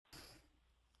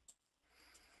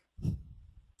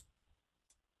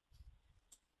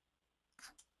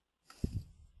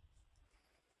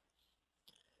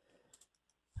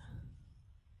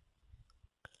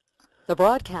The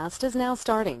broadcast is now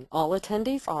starting. All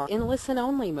attendees are in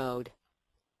listen-only mode.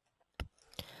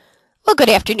 Well, good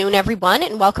afternoon, everyone,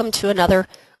 and welcome to another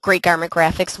Great Garment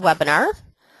Graphics webinar.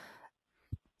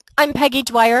 I'm Peggy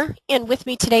Dwyer, and with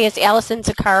me today is Allison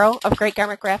Zaccaro of Great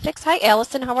Garment Graphics. Hi,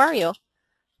 Allison. How are you?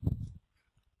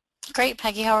 Great,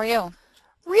 Peggy. How are you?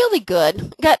 Really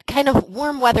good. Got kind of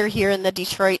warm weather here in the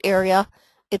Detroit area.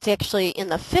 It's actually in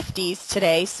the 50s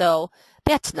today, so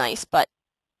that's nice, but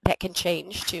that can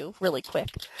change too really quick.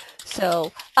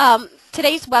 So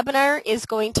today's webinar is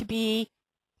going to be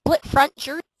split front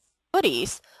jersey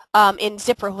hoodies, in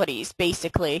zipper hoodies,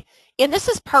 basically. And this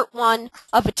is part one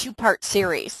of a two-part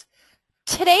series.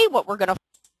 Today, what we're going to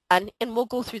focus on, and we'll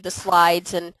go through the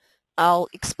slides and I'll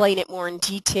explain it more in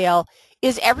detail,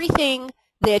 is everything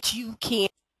that you can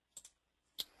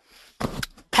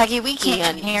Peggy, we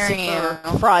can't and hear zipper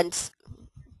you. fronts.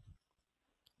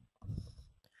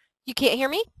 You can't hear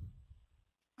me?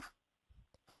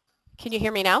 Can you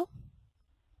hear me now?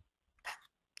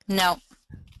 No.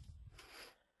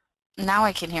 Now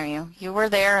I can hear you. You were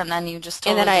there and then you just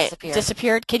And totally then I disappeared.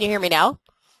 disappeared. Can you hear me now?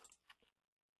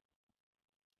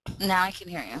 Now I can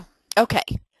hear you. Okay.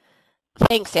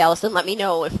 Thanks, Allison. Let me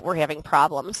know if we're having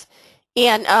problems.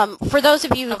 And for those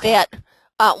of you that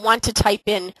want to type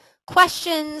in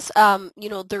questions,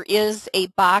 there is a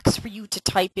box for you to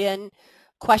type in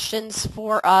questions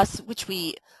for us, which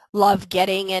we love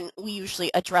getting, and we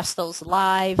usually address those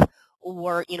live,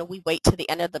 or we wait to the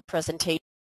end of the presentation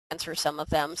to answer some of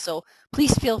them. So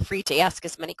please feel free to ask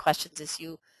as many questions as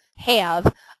you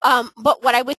have. But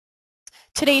what I would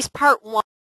today's part one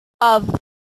of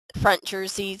front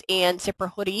jerseys and zipper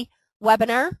hoodie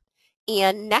webinar.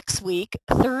 And next week,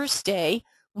 Thursday,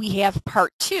 we have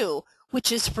part two,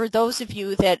 which is for those of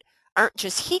you that aren't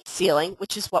just heat sealing,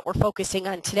 which is what we're focusing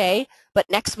on today, but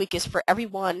next week is for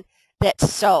everyone that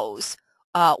sews,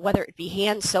 whether it be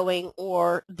hand sewing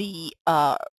or the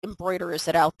embroiderers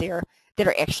that are out there that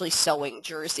are actually sewing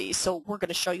jerseys. So we're going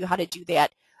to show you how to do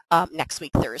that next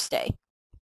week, Thursday.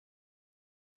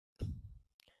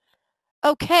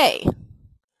 Okay.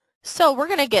 So we're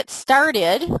going to get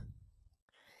started.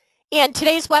 And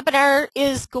today's webinar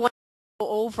is going to go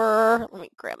over, let me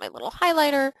grab my little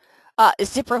highlighter,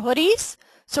 zipper hoodies.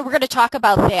 So we're going to talk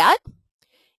about that.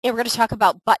 And we're going to talk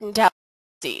about button-down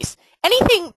jerseys.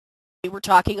 Anything we're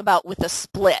talking about with a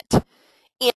split.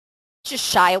 And just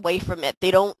shy away from it.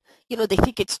 They don't, they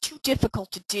think it's too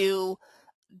difficult to do,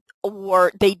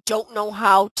 or they don't know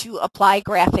how to apply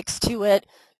graphics to it,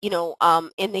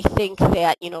 and they think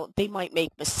that, they might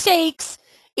make mistakes.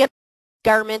 And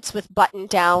garments with button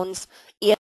downs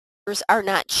and are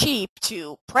not cheap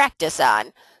to practice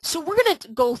on. So we're going to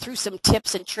go through some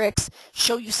tips and tricks,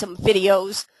 show you some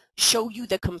videos, show you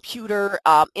the computer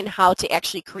and how to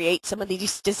actually create some of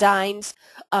these designs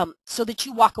so that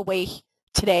you walk away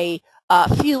today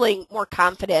feeling more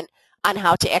confident on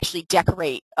how to actually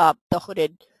decorate the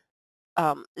hooded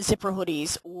zipper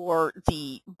hoodies or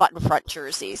the button front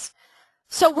jerseys.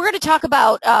 So we're going to talk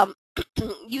about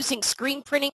using screen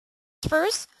printing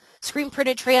transfers. Screen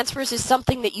printed transfers is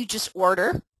something that you just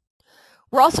order.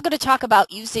 We're also going to talk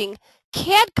about using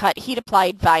CAD cut heat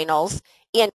applied vinyls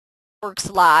in Works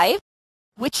Live,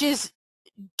 which is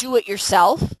do it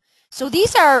yourself. So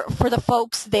these are for the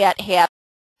folks that have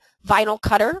vinyl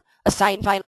cutter, assigned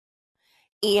vinyl,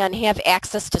 and have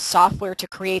access to software to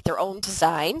create their own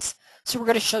designs. So we're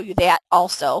going to show you that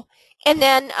also. And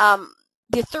then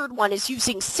the third one is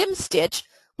using SimStitch,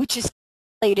 which is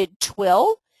a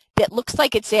twill that looks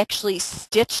like it's actually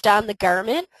stitched on the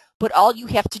garment, but all you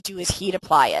have to do is heat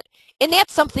apply it. And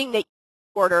that's something that you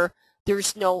order.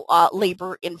 There's no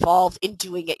labor involved in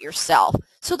doing it yourself.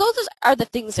 So those are the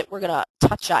things that we're going to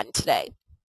touch on today.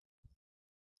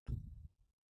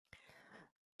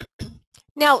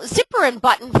 Now, zipper and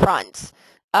button fronts.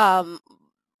 We're going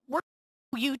to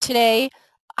show you today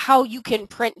how you can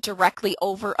print directly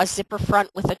over a zipper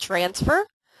front with a transfer.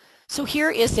 So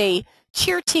here is a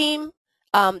cheer team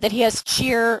that has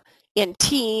cheer and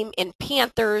team and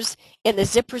Panthers, and the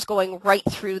zipper's going right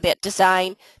through that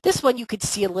design. This one you could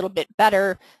see a little bit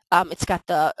better. It's got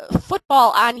the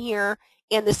football on here,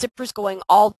 and the zipper's going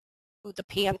all through the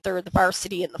Panther, the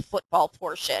varsity, and the football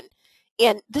portion.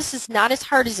 And this is not as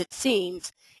hard as it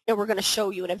seems, and we're going to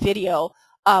show you in a video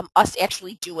us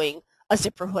actually doing a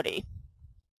zipper hoodie.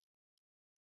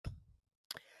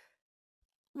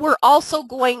 We're also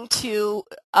going to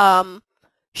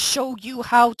show you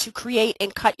how to create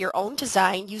and cut your own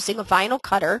design using a vinyl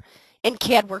cutter in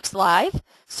CADWorks Live.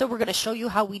 So we're going to show you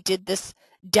how we did this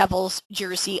Devil's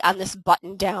jersey on this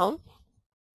button down.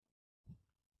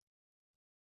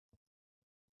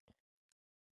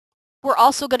 We're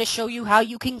also going to show you how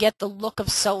you can get the look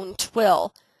of sewn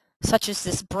twill, such as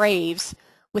this Braves,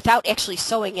 without actually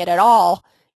sewing it at all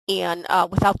and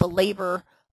without the labor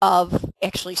of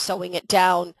actually sewing it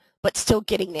down, but still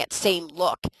getting that same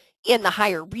look in the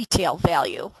higher retail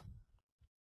value.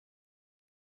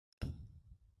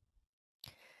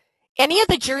 Any of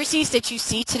the jerseys that you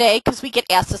see today, because we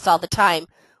get asked this all the time,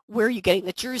 where are you getting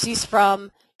the jerseys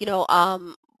from? You know,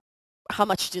 how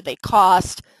much do they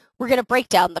cost? We're going to break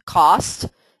down the cost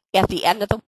at the end of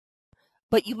the,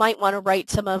 but you might want to write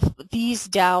some of these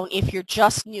down if you're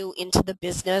just new into the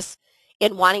business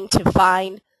and wanting to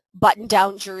find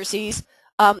button-down jerseys.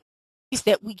 These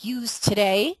that we use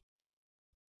today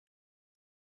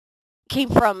came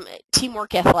from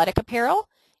Teamwork Athletic Apparel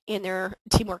in their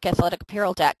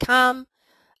teamworkathleticapparel.com,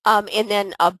 and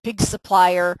then a big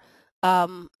supplier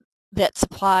that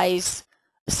supplies,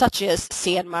 such as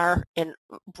Sanmar and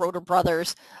Broder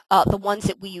Brothers. The ones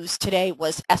that we used today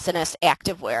was S&S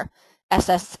Activewear,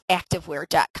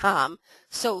 ssactivewear.com.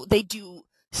 So they do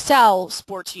sell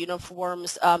sports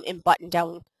uniforms and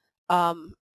button-down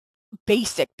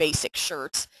basic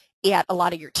shirts at a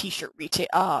lot of your t-shirt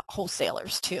retail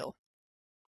wholesalers too.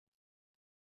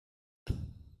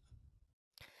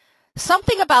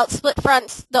 Something about split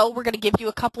fronts, though, we're going to give you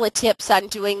a couple of tips on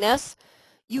doing this.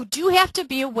 You do have to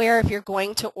be aware if you're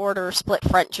going to order split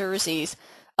front jerseys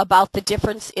about the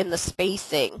difference in the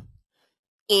spacing.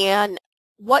 And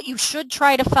what you should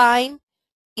try to find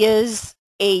is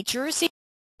a jersey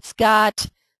that's got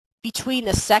between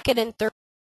the second and third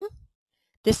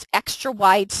this extra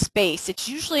wide space. It's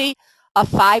usually a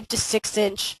 5 to 6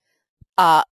 inch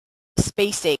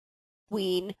spacing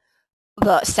between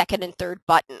the second and third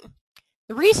button.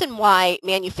 The reason why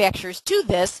manufacturers do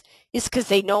this is because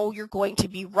they know you're going to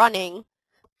be running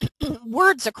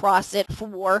words across it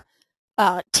for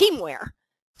team wear.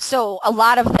 So a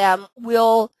lot of them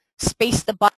will space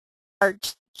the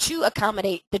buttons to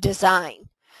accommodate the design.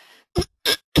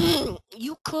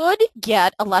 You could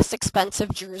get a less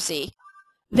expensive jersey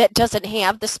that doesn't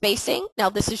have the spacing. Now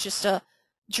this is just a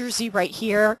jersey right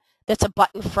here that's a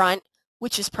button front,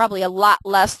 which is probably a lot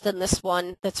less than this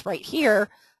one that's right here,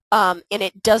 and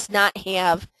it does not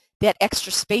have that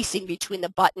extra spacing between the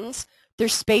buttons. They're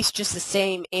spaced just the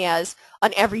same as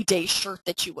an everyday shirt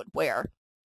that you would wear.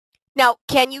 Now,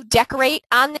 can you decorate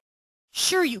on this?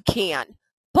 Sure you can,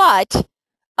 but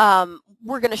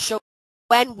we're going to show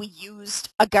when we used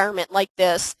a garment like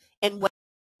this and when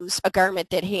we use a garment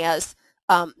that has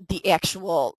the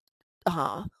actual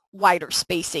wider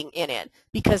spacing in it,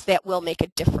 because that will make a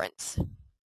difference.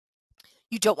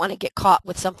 You don't want to get caught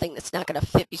with something that's not going to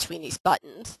fit between these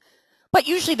buttons. But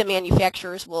usually the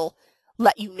manufacturers will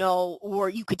let you know, or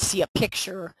you could see a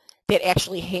picture that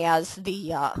actually has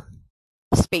the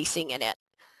spacing in it.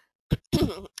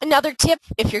 Another tip,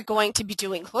 if you're going to be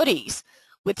doing hoodies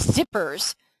with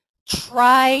zippers,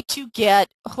 try to get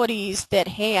hoodies that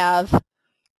have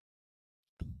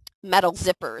metal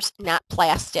zippers, not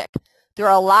plastic. There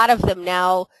are a lot of them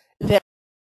now that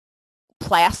are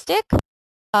plastic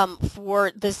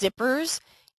for the zippers,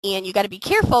 and you got to be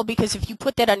careful, because if you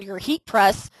put that under your heat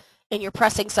press and you're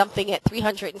pressing something at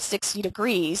 360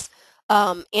 degrees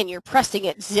and you're pressing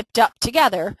it zipped up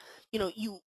together, you know,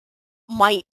 you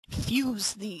might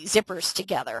fuse the zippers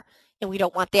together, and we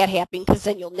don't want that happening, because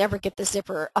then you'll never get the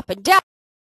zipper up and down,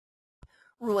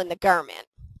 ruin the garment.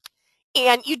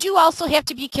 And you do also have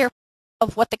to be careful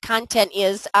of what the content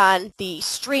is on the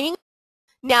string.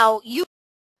 Now,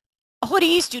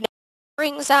 hoodies do not have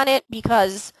strings on it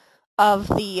because of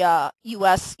the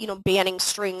U.S. banning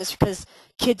strings because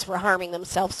kids were harming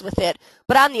themselves with it.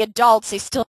 But on the adults, they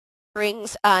still have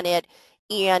strings on it,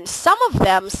 and some of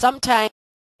them sometimes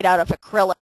made out of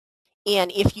acrylic.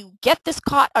 And if you get this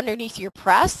caught underneath your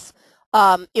press,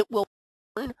 it will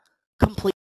burn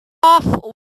completely off,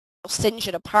 or singe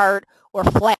it apart, or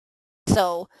flat.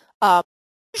 So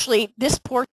usually this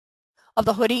portion of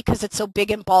the hoodie, because it's so big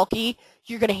and bulky,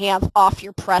 you're going to have off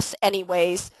your press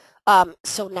anyways,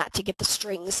 so not to get the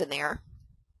strings in there.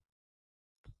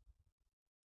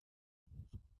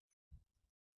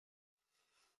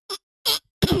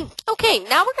 Okay,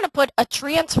 now we're going to put a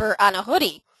transfer on a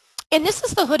hoodie. And this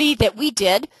is the hoodie that we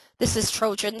did. This is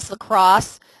Trojans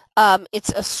Lacrosse. It's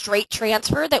a straight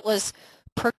transfer that was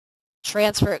per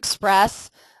Transfer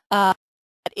Express.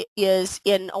 It is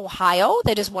in Ohio.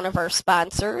 That is one of our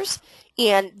sponsors.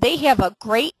 And they have a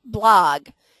great blog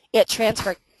at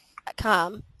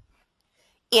transfer.com.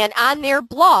 And on their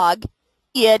blog,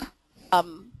 it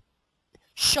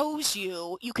shows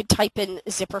you could type in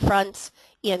zipper fronts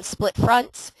and split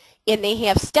fronts, and they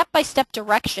have step-by-step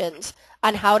directions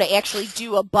on how to actually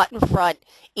do a button front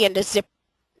and a zip.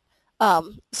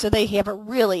 So they have a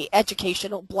really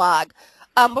educational blog.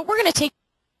 But we're going to take,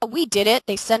 we did it.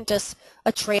 They sent us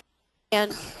a tray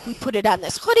and we put it on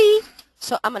this hoodie.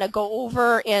 So I'm going to go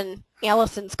over and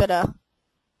Allison's going to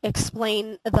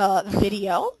explain the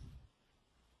video.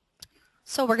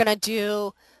 So we're going to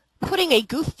do putting a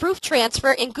goof-proof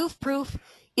transfer, and goof-proof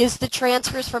is the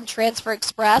transfers from Transfer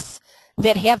Express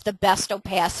that have the best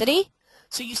opacity.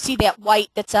 So you see that white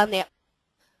that's on that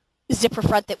zipper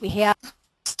front that we have,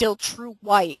 still true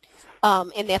white,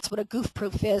 and that's what a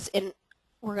goof-proof is, and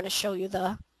we're going to show you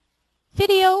the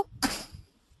video.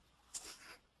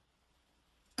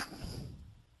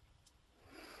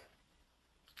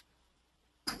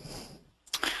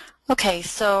 Okay,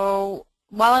 so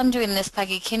while I'm doing this,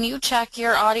 Peggy, can you check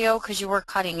your audio because you were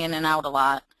cutting in and out a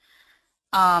lot?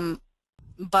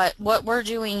 But what we're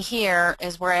doing here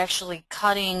is we're actually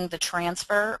cutting the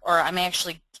transfer, or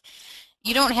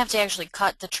you don't have to actually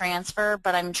cut the transfer,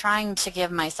 but I'm trying to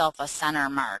give myself a center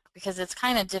mark because it's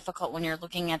kind of difficult when you're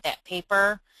looking at that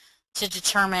paper to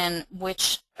determine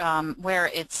where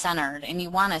it's centered, and you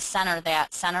want to center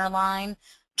that center line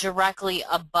directly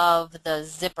above the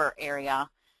zipper area.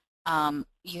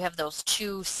 You have those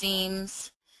two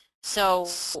seams. So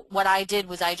what I did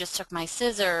was I just took my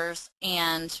scissors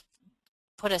and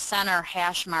put a center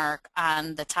hash mark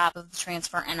on the top of the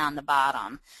transfer and on the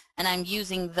bottom. And I'm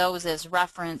using those as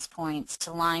reference points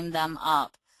to line them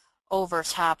up over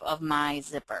top of my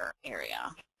zipper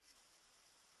area.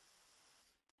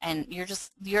 And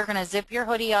you're going to zip your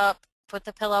hoodie up, put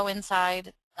the pillow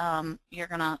inside. You're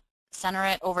going to center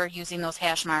it over using those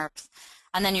hash marks,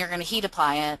 and then you're going to heat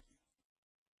apply it.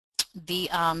 The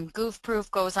goof proof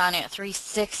goes on at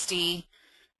 360,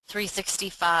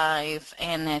 365,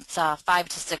 and it's 5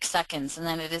 to 6 seconds, and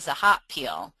then it is a hot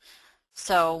peel.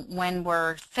 So when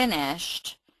we're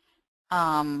finished,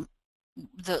 the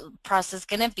press is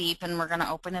going to beep, and we're going to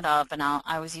open it up, and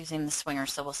I was using the swinger,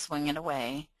 so we'll swing it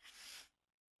away.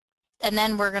 And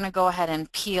then we're going to go ahead and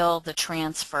peel the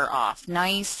transfer off.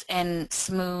 Nice and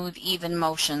smooth, even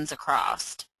motions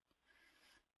across,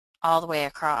 all the way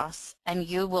across. And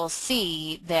you will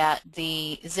see that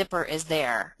the zipper is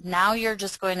there. Now you're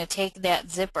just going to take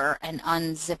that zipper and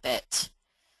unzip it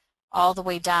all the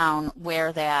way down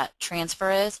where that transfer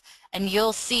is. And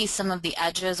you'll see some of the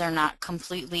edges are not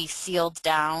completely sealed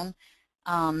down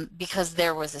because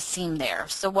there was a seam there.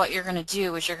 So what you're going to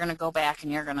do is you're going to go back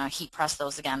and you're going to heat press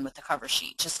those again with the cover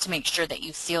sheet just to make sure that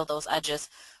you seal those edges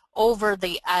over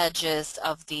the edges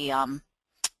of the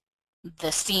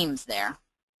seams there.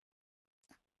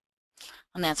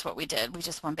 And that's what we did. We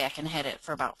just went back and hit it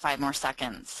for about 5 more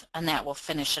seconds, and that will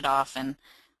finish it off and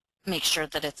make sure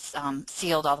that it's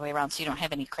sealed all the way around so you don't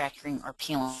have any cracking or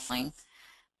peeling.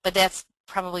 But that's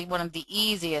probably one of the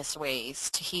easiest ways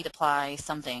to heat apply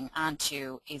something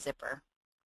onto a zipper.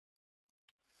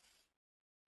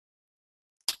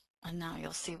 And now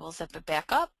you'll see we'll zip it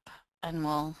back up and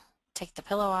we'll take the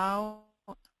pillow out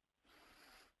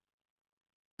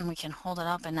and we can hold it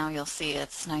up, and now you'll see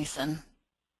it's nice and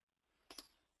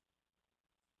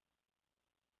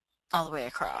all the way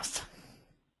across.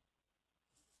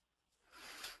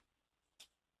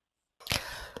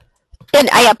 And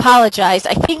I apologize.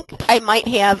 I think I might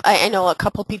have, I know a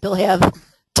couple people have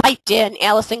typed in.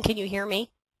 Allison, can you hear me?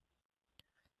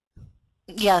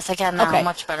 Yes, I can now. Okay.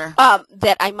 Much better.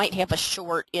 That I might have a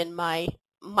short in my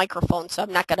microphone, so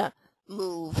I'm not going to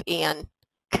move, and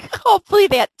hopefully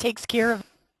that takes care of it.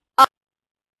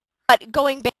 But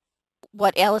going back to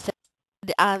what Allison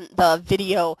did on the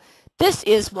video, this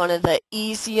is one of the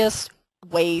easiest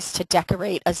ways to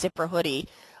decorate a zipper hoodie.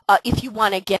 If you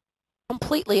want to get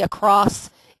completely across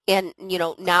and, you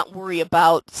know, not worry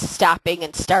about stopping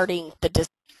and starting the design.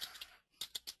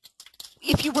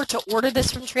 If you were to order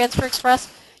this from Transfer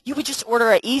Express, you would just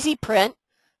order an easy print.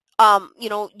 You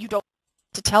know, you don't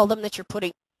have to tell them that you're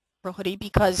putting a hoodie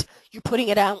because you're putting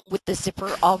it on with the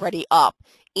zipper already up.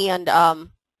 And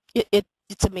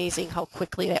it's amazing how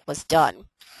quickly that was done.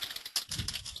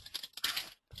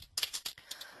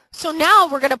 So now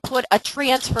we're going to put a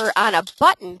transfer on a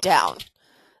button down.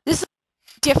 This is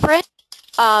different.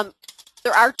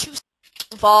 There are two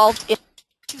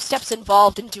steps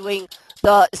involved in doing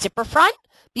the zipper front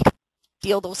because you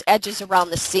feel those edges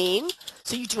around the seam.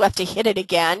 So you do have to hit it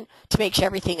again to make sure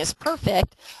everything is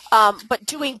perfect. But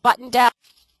doing button down,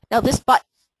 now this button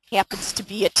happens to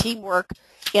be a teamwork,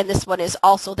 and this one is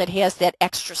also that has that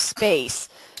extra space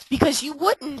because you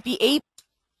wouldn't be able to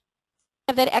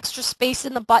have that extra space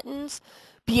in the buttons,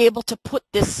 be able to put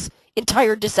this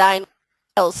entire design,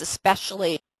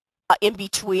 especially in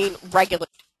between regular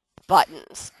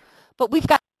buttons. But we've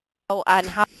got to go on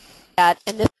how to do that,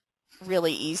 and this is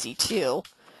really easy too.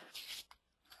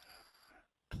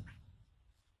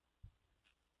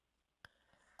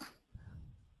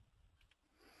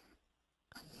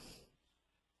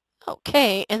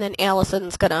 Okay, and then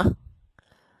Allison's going to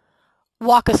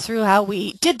walk us through how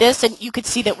we did this, and you can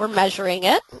see that we're measuring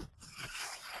it.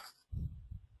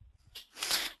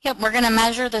 Yep, we're going to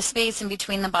measure the space in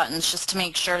between the buttons just to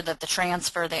make sure that the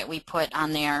transfer that we put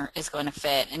on there is going to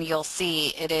fit. And you'll see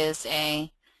it is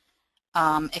a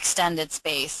extended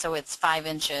space, so it's 5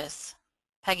 inches.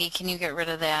 Peggy, can you get rid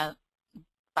of that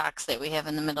box that we have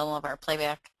in the middle of our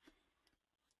playback?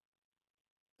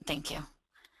 Thank you.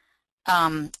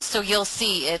 So you'll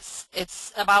see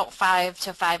it's about 5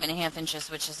 to 5.5 inches,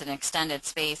 which is an extended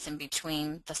space in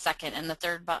between the second and the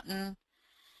third button.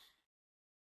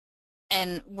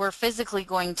 And we're physically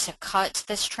going to cut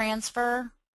this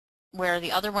transfer, where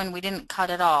the other one we didn't cut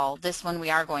at all. This one we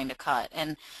are going to cut.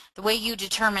 And the way you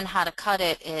determine how to cut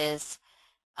it is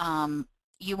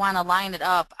you want to line it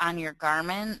up on your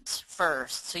garment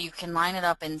first, so you can line it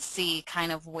up and see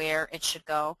kind of where it should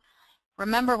go.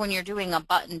 Remember, when you're doing a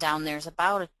button down, there's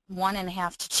about a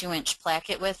 1.5 to 2 inch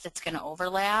placket width that's going to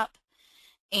overlap,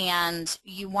 and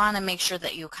you want to make sure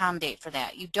that you accommodate for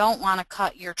that. You don't want to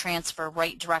cut your transfer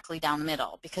right directly down the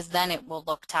middle, because then it will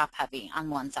look top heavy on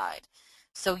one side.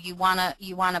 So you want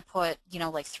to put, you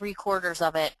know, like 3/4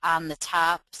 of it on the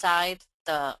top side,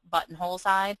 the buttonhole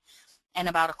side, and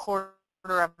about 1/4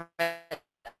 of it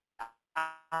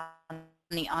on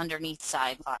the underneath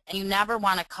side. And you never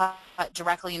want to cut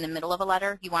directly in the middle of a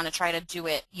letter. You want to try to do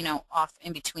it, you know, off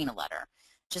in between a letter.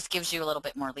 Just gives you a little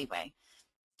bit more leeway.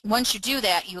 Once you do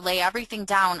that, you lay everything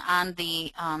down on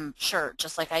the shirt,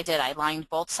 just like I did. I lined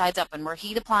both sides up, and we're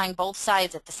heat applying both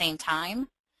sides at the same time.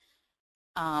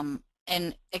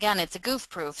 And again, it's a goof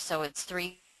proof, so it's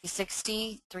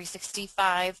 360,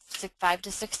 365, 5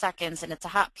 to 6 seconds, and it's a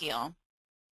hot peel.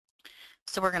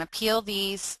 So we're going to peel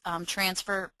these the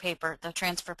transfer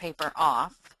paper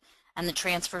off, and the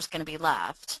transfer is going to be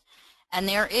left. And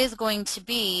there is going to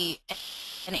be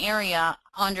an area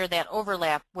under that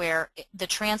overlap where the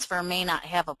transfer may not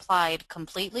have applied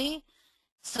completely.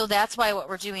 So that's why what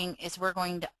we're doing is we're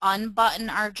going to unbutton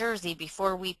our jersey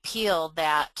before we peel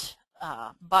that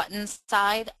button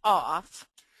side off.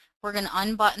 We're going to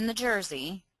unbutton the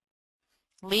jersey,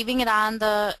 leaving it on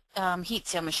the heat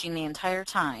seal machine the entire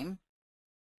time.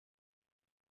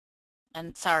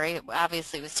 And sorry,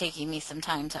 obviously it was taking me some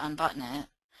time to unbutton it.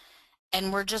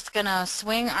 And we're just going to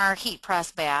swing our heat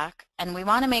press back, and we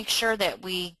want to make sure that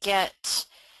we get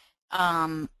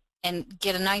and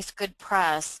get a nice good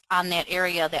press on that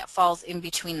area that falls in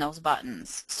between those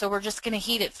buttons. So we're just going to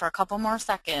heat it for a couple more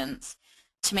seconds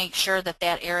to make sure that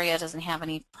that area doesn't have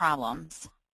any problems.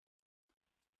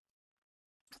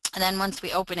 And then once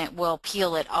we open it, we'll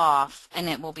peel it off, and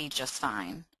it will be just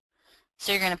fine.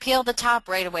 So you're going to peel the top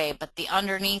right away, but the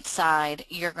underneath side,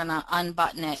 you're going to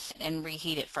unbutton it and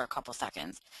reheat it for a couple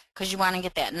seconds, because you want to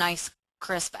get that nice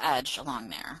crisp edge along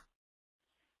there.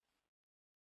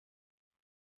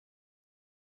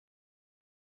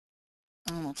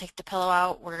 And we'll take the pillow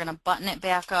out, we're going to button it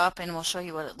back up, and we'll show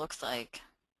you what it looks like.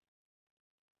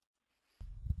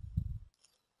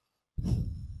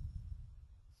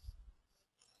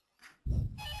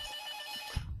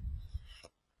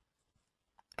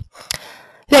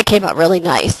 That came out really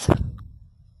nice.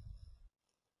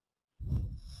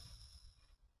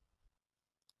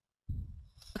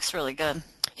 Looks really good.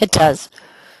 It does.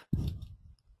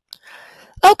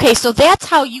 Okay, so that's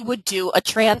how you would do a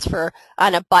transfer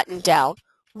on a button down.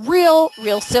 Real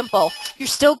simple. You're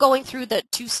still going through the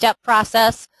two-step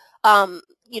process,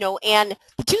 you know, and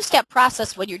the two-step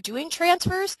process when you're doing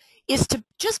transfers is to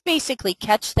just basically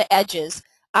catch the edges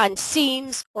on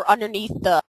seams or underneath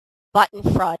the button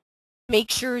front. Make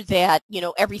sure that, you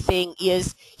know, everything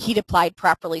is heat applied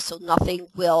properly so nothing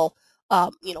will,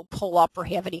 you know, pull up or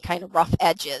have any kind of rough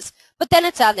edges. But then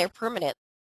it's on there permanent.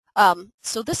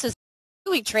 So this is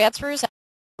doing transfers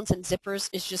and zippers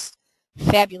is just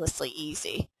fabulously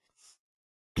easy.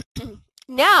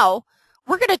 Now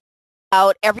we're going to check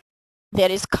out everything that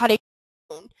is cutting.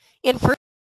 And for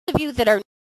those of you that are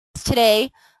today,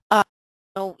 you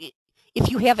know, if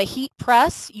you have a heat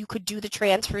press, you could do the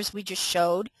transfers we just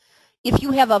showed. If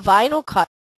you have a vinyl cutter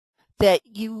that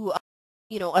you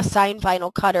know, assign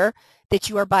vinyl cutter that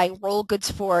you are buying roll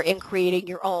goods for and creating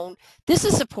your own, this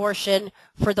is a portion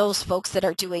for those folks that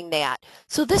are doing that.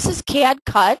 So this is CAD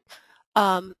cut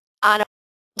on a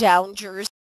down jersey,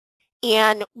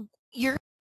 and you're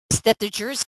that the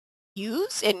jersey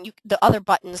use, and the other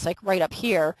buttons like right up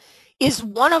here, is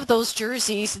one of those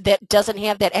jerseys that doesn't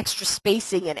have that extra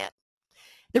spacing in it.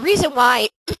 The reason why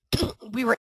we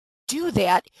were able to do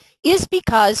that is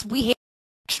because we have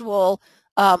actual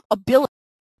ability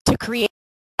to create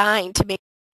a design to make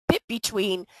it fit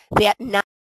between that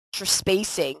non-extra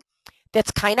spacing.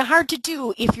 That's kind of hard to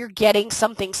do if you're getting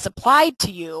something supplied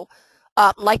to you,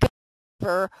 like a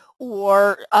cover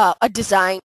or a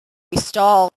design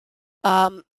installed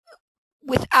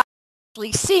without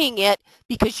actually seeing it,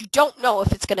 because you don't know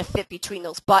if it's going to fit between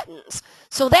those buttons.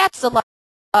 So that's the life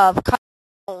of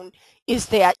custom, is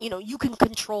that you can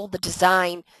control the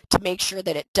design to make sure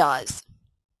that it does.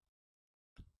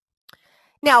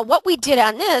 Now, what we did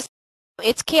on this,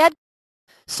 it's CAD.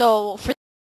 So for those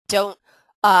who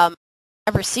don't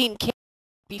ever seen CAD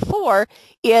before,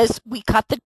 is we cut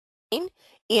the design,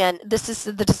 and this is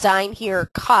the design here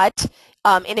cut,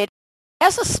 and it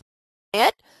has a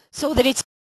split so that it's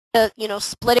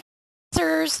split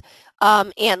it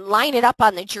and line it up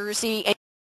on the jersey, and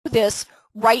do this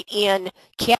right in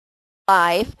CAD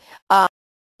Live.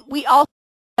 We also,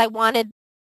 I wanted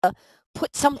to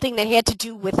put something that had to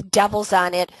do with devils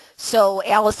on it, so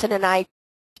Allison and I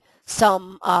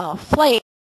some flame,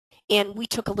 and we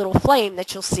took a little flame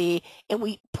that you'll see, and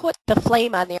we put the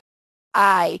flame on their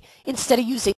eye instead of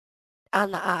using it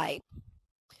on the eye.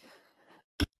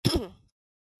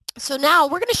 So now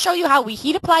we're going to show you how we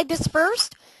heat applied this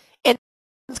first, and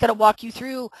it's going to walk you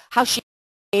through how she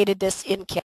created this in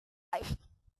CAD Live.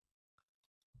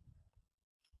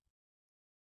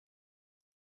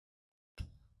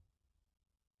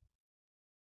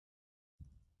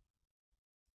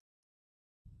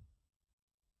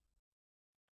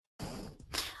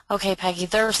 Okay, Peggy,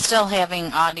 they're still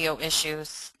having audio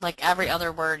issues. Like every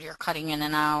other word, you're cutting in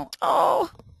and out. Oh,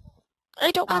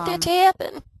 I don't want that to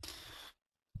happen.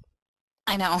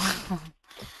 I know.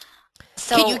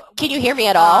 So can you hear me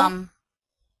at all?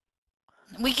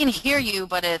 We can hear you,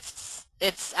 but it's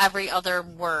every other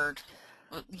word.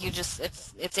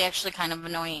 It's actually kind of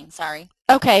annoying. Sorry.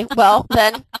 Okay, well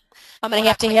then I'm gonna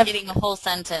have to have getting a whole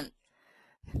sentence.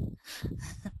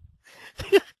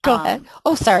 Go ahead.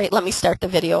 Oh, sorry. Let me start the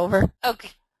video over.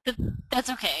 Okay, that's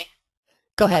okay.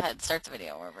 Go ahead. Start the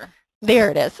video over.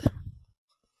 There it is.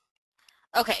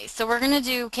 Okay, so we're going to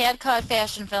do CAD cut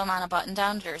fashion film on a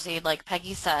button-down jersey. Like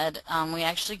Peggy said, we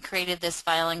actually created this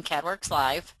file in CADWorks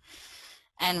Live,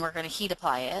 and we're going to heat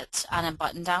apply it on a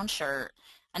button-down shirt.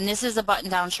 And this is a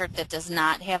button-down shirt that does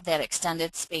not have that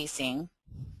extended spacing.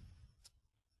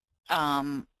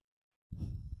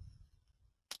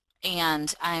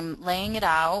 And I'm laying it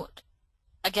out,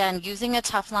 again, using a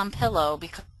Teflon pillow,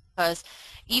 because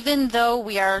even though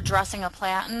we are dressing a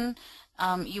platen,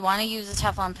 you want to use a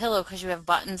Teflon pillow because you have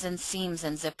buttons and seams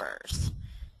and zippers.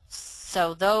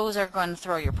 So those are going to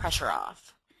throw your pressure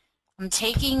off. I'm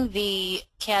taking the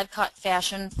CAD cut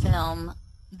fashion film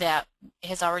that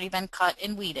has already been cut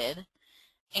and weeded,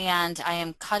 and I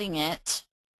am cutting it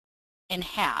in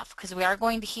half because we are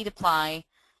going to heat apply.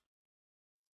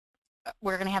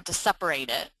 We're going to have to separate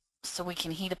it so we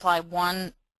can heat apply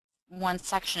one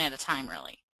section at a time,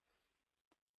 really.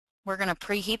 We're going to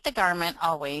preheat the garment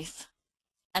always,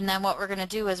 and then what we're going to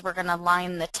do is we're going to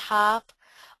line the top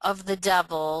of the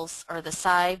devils, or the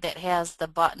side that has the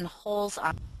button holes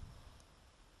on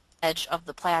the edge of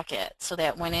the placket, so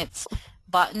that when it's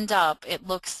buttoned up it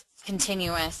looks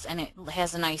continuous and it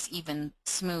has a nice even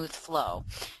smooth flow.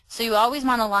 So you always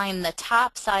want to line the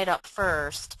top side up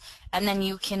first, and then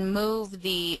you can move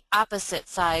the opposite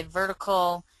side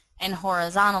vertical and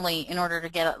horizontally in order to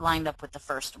get it lined up with the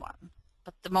first one.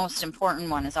 But the most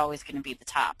important one is always going to be the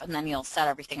top, and then you'll set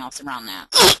everything else around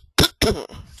that.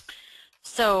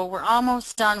 So we're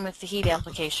almost done with the heat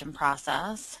application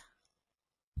process,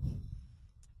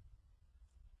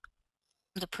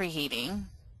 the preheating.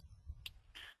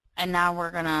 And now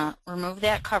we're going to remove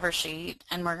that cover sheet,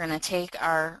 and we're going to take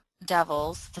our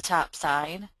devils, the top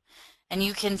side, and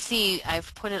you can see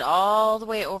I've put it all the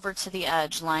way over to the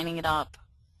edge, lining it up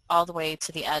all the way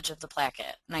to the edge of the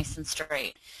placket, nice and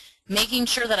straight, making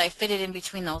sure that I fit it in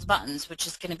between those buttons, which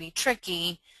is going to be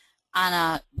tricky on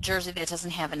a jersey that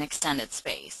doesn't have an extended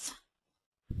space.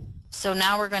 So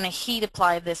now we're going to heat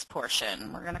apply this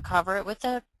portion. We're going to cover it with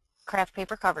a craft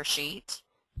paper cover sheet,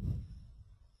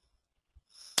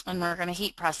 and we're going to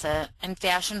heat press it. And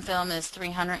fashion film is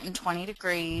 320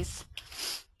 degrees.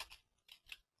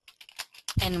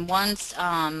 And once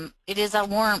it is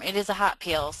a hot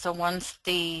peel, so once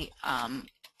the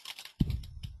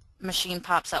machine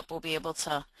pops up, we'll be able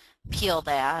to peel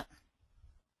that.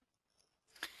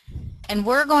 And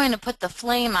we're going to put the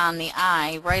flame on the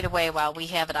eye right away while we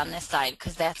have it on this side,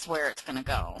 because that's where it's going to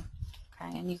go.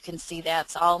 Okay, and you can see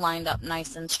that's all lined up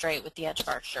nice and straight with the edge of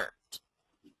our shirt.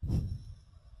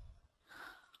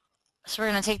 So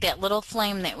we're going to take that little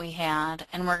flame that we had,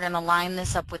 and we're going to line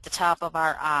this up with the top of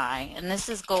our eye. And this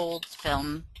is gold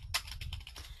film.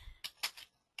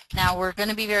 Now we're going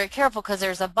to be very careful because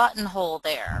there's a buttonhole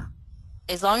there.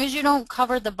 As long as you don't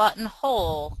cover the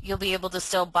buttonhole, you'll be able to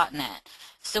still button it.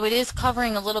 So it is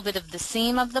covering a little bit of the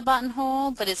seam of the buttonhole,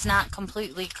 but it's not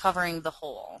completely covering the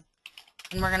hole.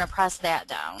 And we're going to press that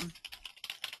down.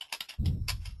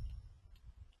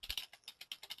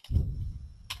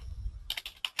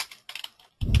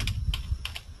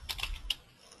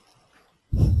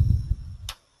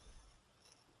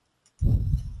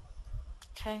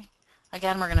 Okay.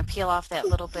 Again, we're going to peel off that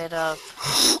little bit of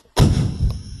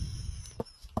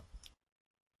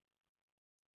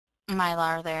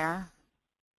Mylar there.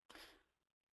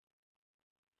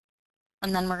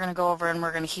 And then we're going to go over and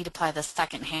we're going to heat apply the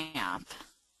second half.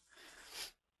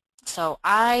 So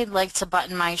I like to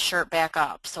button my shirt back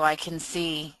up so I can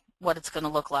see what it's going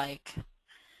to look like.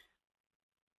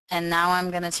 And now I'm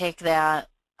going to take that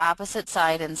opposite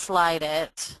side and slide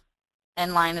it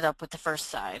and line it up with the first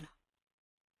side.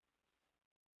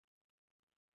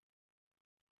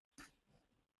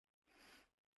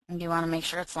 And you want to make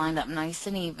sure it's lined up nice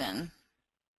and even.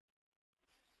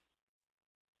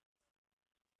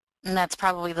 And that's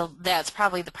probably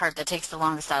the part that takes the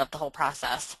longest out of the whole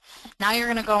process. Now you're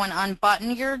going to go and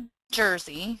unbutton your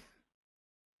jersey.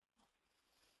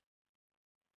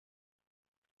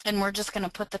 And we're just going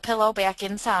to put the pillow back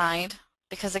inside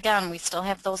because, again, we still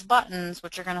have those buttons,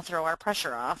 which are going to throw our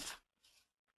pressure off.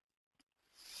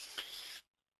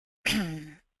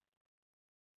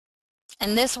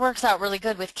 And this works out really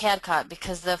good with CAD-CUT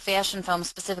because the fashion foam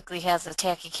specifically has a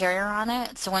tacky carrier on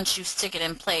it. So once you stick it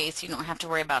in place, you don't have to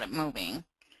worry about it moving.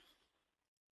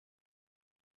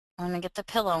 I'm going to get the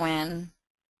pillow in.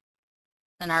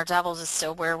 And our devils is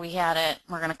still where we had it.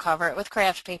 We're going to cover it with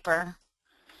craft paper.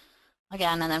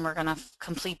 Again, and then we're going to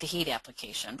complete the heat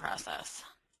application process.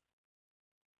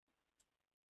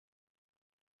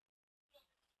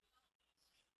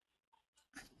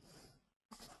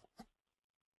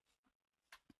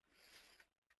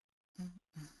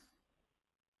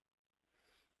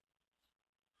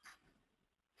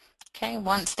 Okay,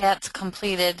 once that's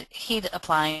completed heat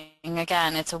applying,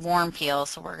 again, it's a warm peel,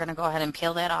 so we're going to go ahead and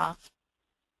peel that off.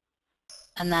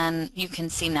 And then you can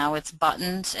see now it's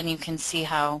buttoned, and you can see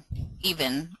how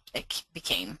even it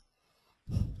became.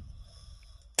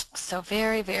 So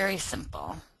very, very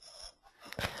simple.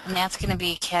 And that's going to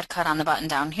be CAD-CUT on the button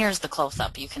down. Here's the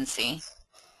close-up you can see.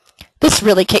 This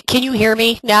really, can you hear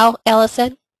me now,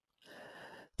 Allison?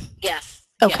 Yes.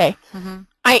 Okay. Yeah. Mm-hmm.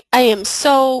 I am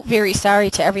so very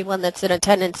sorry to everyone that's in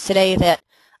attendance today that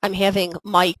I'm having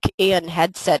mic and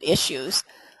headset issues.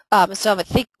 So I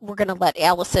think we're going to let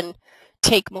Allison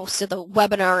take most of the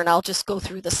webinar and I'll just go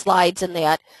through the slides and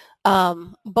that.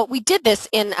 But we did this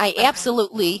and I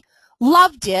absolutely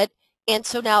loved it. And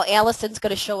so now Allison's going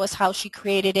to show us how she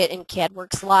created it in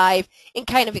CADWorks Live and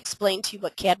kind of explain to you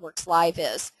what CADWorks Live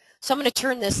is. So I'm going to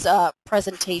turn this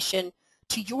presentation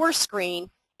to your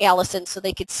screen, Allison, so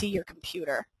they could see your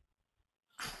computer.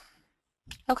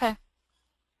 Okay.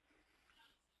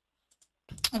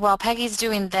 While Peggy's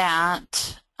doing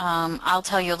that, I'll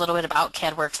tell you a little bit about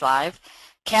CADWorks Live.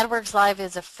 CADWorks Live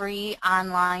is a free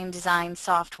online design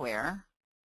software.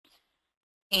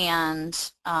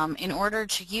 And in order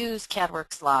to use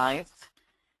CADWorks Live,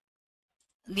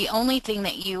 the only thing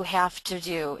that you have to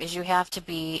do is you have to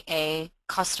be a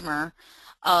customer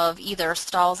of either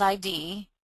Stall's ID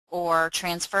or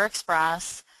Transfer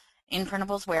Express,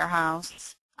 Imprintables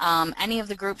Warehouse, any of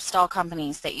the group stall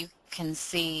companies that you can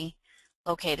see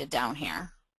located down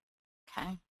here. Okay,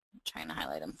 I'm trying to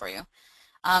highlight them for you.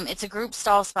 It's a group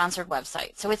stall sponsored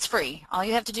website, so it's free. All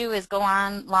you have to do is go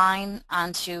online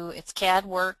onto it's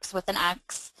CADWorks with an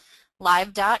X,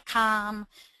 live.com,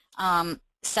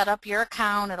 set up your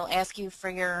account. It'll ask you for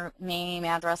your name,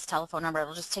 address, telephone number.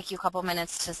 It'll just take you a couple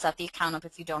minutes to set the account up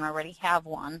if you don't already have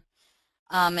one.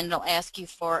 And it'll ask you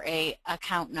for a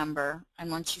account number, and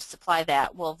once you supply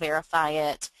that, we'll verify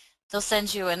it. They'll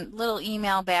send you a little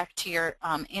email back to your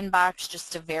inbox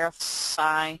just to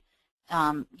verify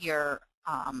your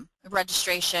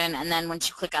registration, and then once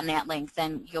you click on that link,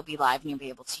 then you'll be live and you'll be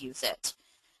able to use it.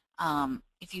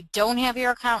 If you don't have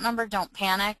your account number, don't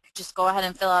panic. Just go ahead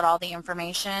and fill out all the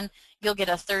information. You'll get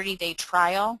a 30-day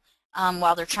trial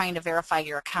while they're trying to verify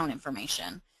your account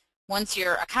information. Once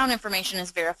your account information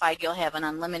is verified, you'll have an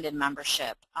unlimited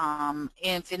membership.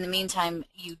 If in the meantime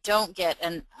you don't get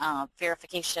an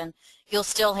verification, you'll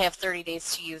still have 30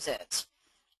 days to use it.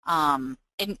 And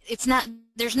it's not,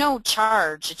 there's no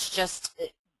charge. It's just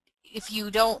if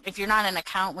you're not an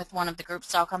account with one of the group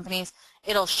style companies,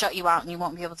 it'll shut you out and you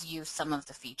won't be able to use some of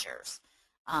the features.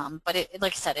 But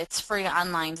like I said, it's free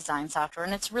online design software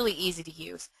and it's really easy to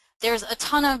use. There's a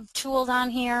ton of tools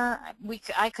on here.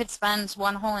 I could spend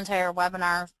one whole entire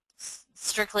webinar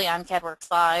strictly on CADWorks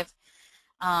Live.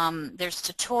 There's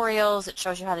tutorials. It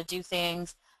shows you how to do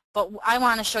things. But I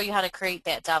want to show you how to create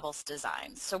that devil's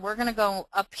design. So we're going to go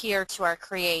up here to our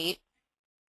Create.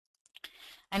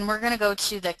 And we're going to go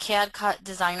to the CAD Cut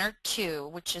Designer 2,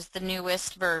 which is the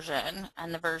newest version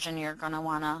and the version you're going to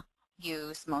want to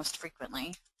use most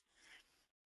frequently.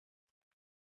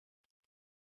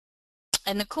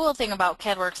 And the cool thing about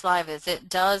CADWorks Live is it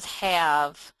does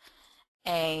have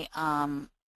a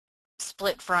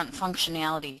split front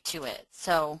functionality to it.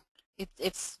 So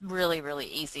it's really, really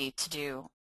easy to do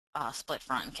split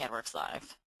front in CADWorks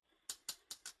Live.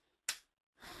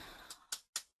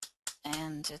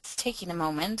 And it's taking a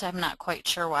moment. I'm not quite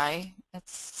sure why.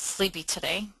 It's sleepy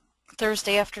today.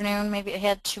 Thursday afternoon, maybe I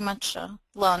had too much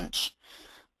lunch.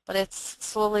 But it's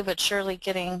slowly but surely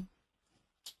getting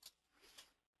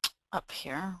up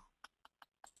here.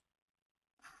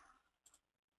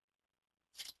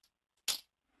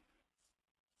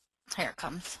 Here it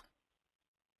comes.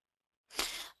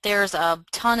 There's a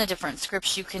ton of different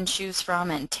scripts you can choose from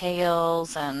and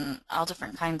tails and all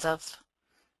different kinds of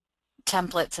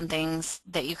templates and things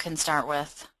that you can start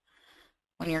with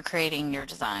when you're creating your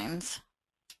designs.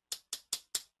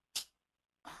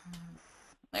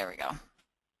 There we go.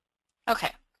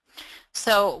 Okay,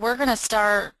 so we're going to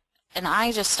start, and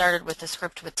I just started with the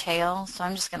script with tail, so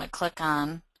I'm just going to click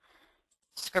on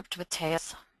script with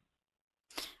tails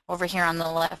over here on the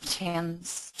left-hand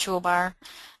toolbar.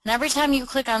 And every time you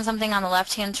click on something on the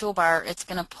left-hand toolbar, it's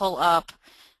going to pull up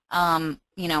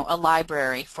you know, a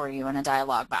library for you in a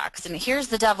dialog box. And here's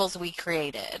the devils we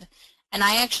created. And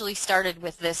I actually started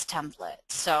with this template.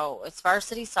 So it's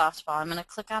Varsity Softball. I'm going to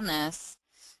click on this,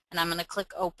 and I'm going to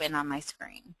click Open on my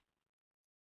screen.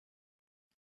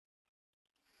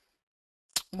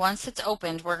 Once it's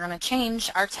opened, we're going to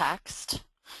change our text.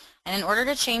 And in order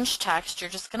to change text, you're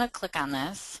just going to click on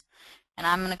this. And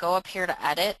I'm going to go up here to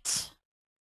Edit.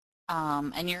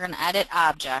 And you're going to edit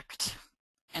Object.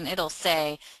 And it'll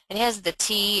say, it has the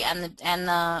T and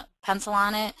the pencil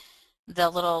on it, the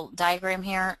little diagram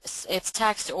here. It's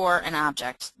text or an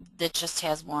object that just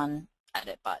has one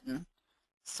edit button.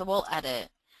 So we'll edit.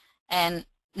 And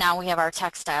now we have our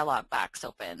text dialog box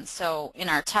open. So in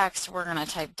our text, we're going to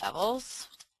type devils.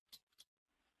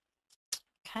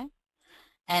 Okay.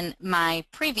 And my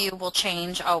preview will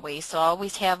change always, so I'll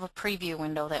always have a preview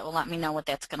window that will let me know what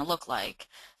that's going to look like.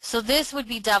 So this would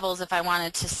be devils if I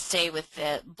wanted to stay with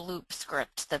the bloop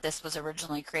script that this was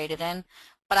originally created in,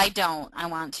 but I don't. I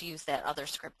want to use that other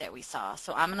script that we saw.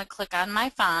 So I'm going to click on my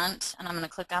font, and I'm going to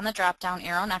click on the drop-down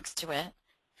arrow next to it,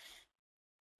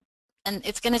 and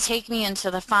it's going to take me into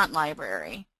the font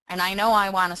library, and I know I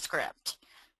want a script.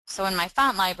 So in my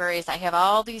font libraries, I have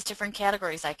all these different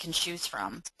categories I can choose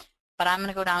from. But I'm going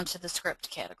to go down to the script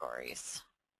categories.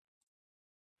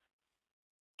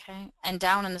 Okay, and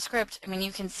down in the script, I mean,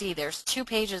 you can see there's 2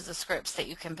 pages of scripts that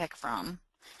you can pick from.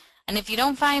 And if you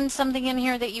don't find something in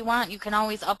here that you want, you can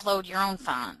always upload your own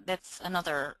font. That's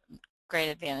another great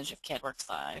advantage of CADWorks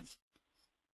Live.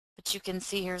 But you can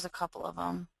see here's a couple of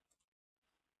them.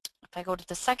 If I go to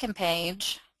the second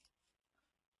page,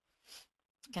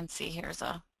 you can see here's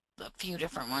a few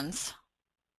different ones.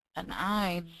 And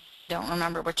I don't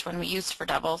remember which one we used for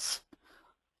devils.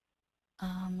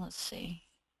 Let's see.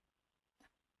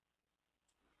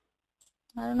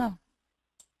 I don't know.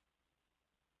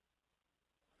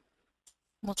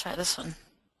 We'll try this one.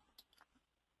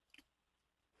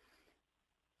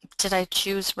 Did I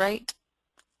choose right?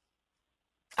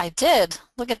 I did.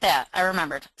 Look at that. I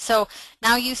remembered. So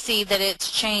now you see that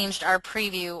it's changed our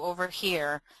preview over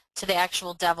here to the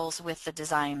actual devils with the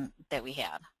design that we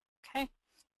had. Okay.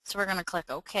 So we're going to click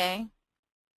OK.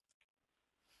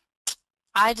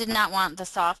 I did not want the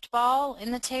softball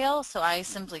in the tail, so I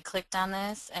simply clicked on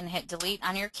this and hit delete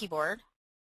on your keyboard.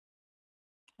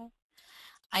 Okay.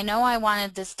 I know I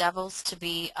wanted this devils to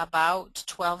be about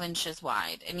 12 inches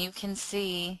wide, and you can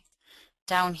see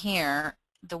down here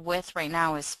the width right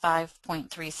now is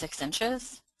 5.36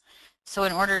 inches. So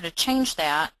in order to change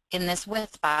that in this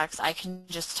width box, I can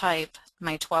just type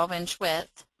my 12-inch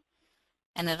width,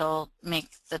 and it'll make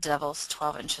the devils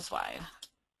 12 inches wide.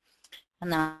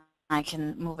 And then I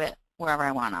can move it wherever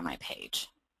I want on my page.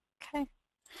 Okay.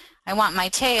 I want my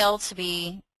tail to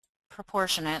be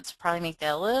proportionate, so probably make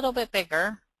that a little bit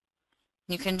bigger.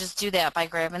 You can just do that by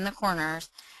grabbing the corners.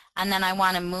 And then I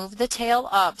want to move the tail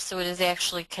up so it is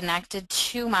actually connected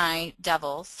to my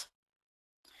devils.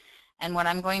 And what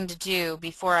I'm going to do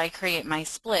before I create my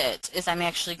split is I'm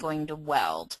actually going to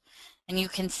weld. And you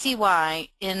can see why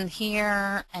in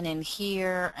here and in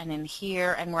here and in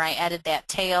here and where I added that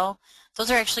tail, those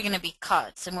are actually going to be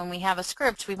cuts. And when we have a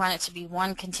script, we want it to be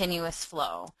one continuous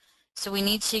flow. So we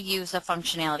need to use a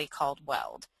functionality called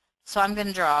weld. So I'm going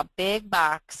to draw a big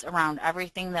box around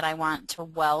everything that I want to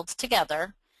weld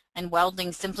together. And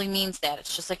welding simply means that.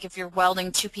 It's just like if you're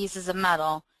welding two pieces of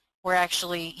metal, we're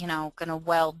actually, you know, going to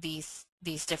weld these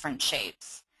different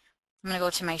shapes. I'm going to go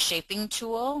to my shaping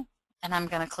tool and I'm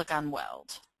going to click on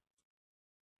weld.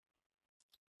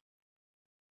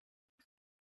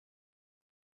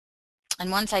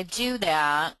 And once I do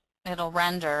that, it'll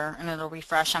render and it'll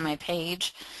refresh on my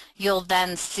page. You'll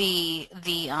then see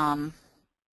the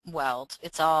weld.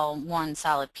 It's all one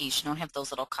solid piece. You don't have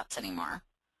those little cuts anymore.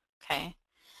 Okay.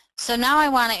 So now I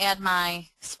want to add my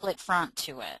split front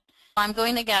to it. I'm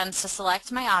going again to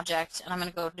select my object and I'm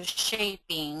going to go to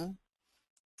shaping.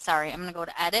 Sorry, I'm going to go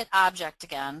to edit object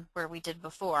again where we did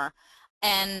before.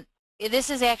 And this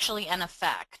is actually an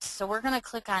effect. So we're going to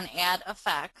click on add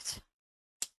effect.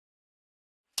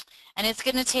 And it's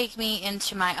going to take me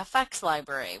into my effects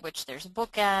library, which there's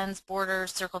bookends,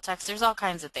 borders, circle text, there's all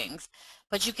kinds of things.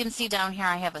 But you can see down here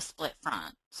I have a split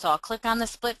front. So I'll click on the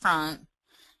split front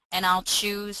and I'll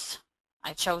choose,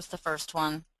 I chose the first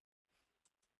one.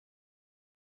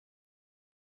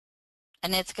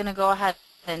 And it's going to go ahead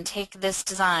and take this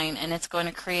design and it's going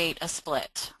to create a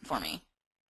split for me.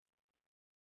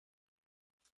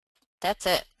 That's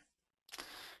it.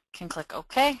 Can click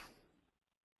OK.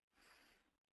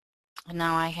 And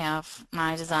now I have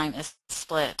my design is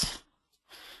split.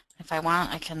 If I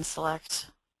want, I can select,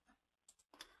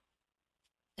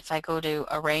 if I go to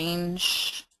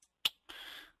arrange,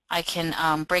 I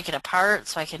can break it apart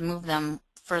so I can move them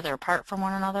further apart from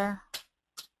one another.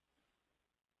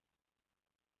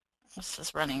 This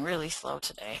is running really slow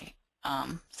today.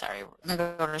 Sorry, we're going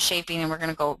to go to shaping and we're going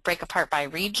to go break apart by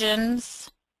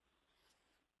regions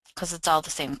because it's all the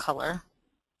same color.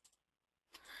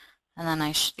 And then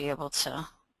I should be able to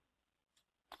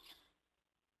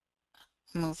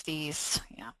move these.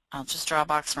 Yeah, I'll just draw a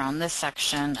box around this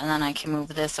section and then I can move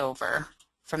this over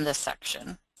from this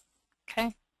section.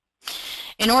 Okay.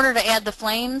 In order to add the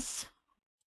flames,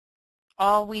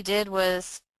 all we did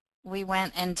was we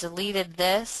went and deleted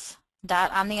this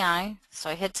dot on the eye. So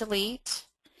I hit delete.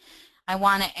 I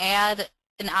want to add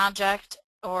an object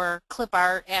or clip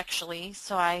art actually.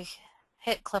 So I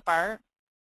hit clip art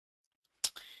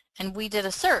and we did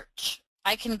a search.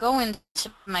 I can go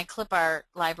into my clip art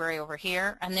library over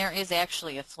here and there is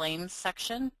actually a flames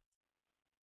section.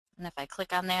 And if I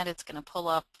click on that, it's going to pull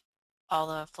up all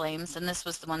the flames, and this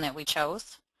was the one that we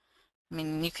chose. I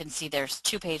mean, you can see there's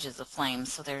 2 pages of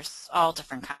flames, so there's all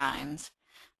different kinds.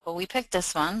 But we picked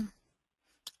this one.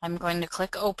 I'm going to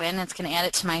click open. It's going to add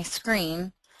it to my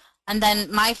screen. And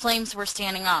then my flames were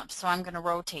standing up, so I'm going to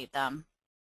rotate them.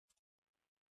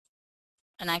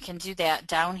 And I can do that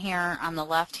down here on the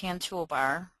left-hand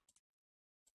toolbar.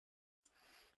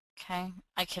 Okay,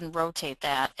 I can rotate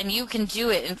that. And you can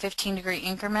do it in 15-degree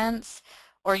increments,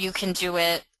 or you can do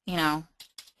it, you know,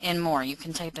 in more. You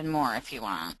can type in more if you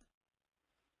want.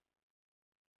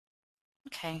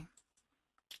 Okay.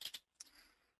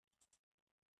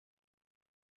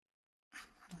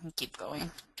 Keep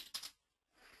going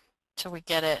till we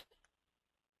get it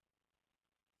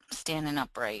standing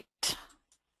upright.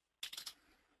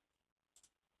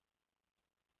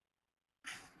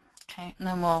 Okay, and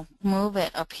then we'll move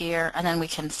it up here and then we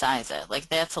can size it. Like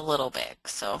that's a little big,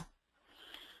 so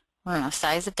we're going to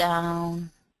size it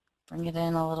down, bring it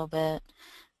in a little bit,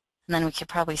 and then we could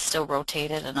probably still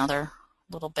rotate it another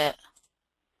little bit.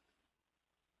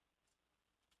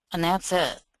 And that's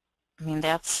it. I mean,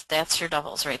 that's your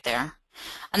doubles right there.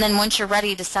 And then once you're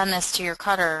ready to send this to your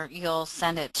cutter, you'll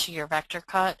send it to your vector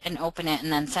cut and open it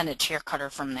and then send it to your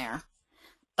cutter from there.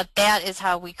 But that is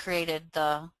how we created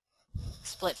the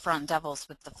split front devils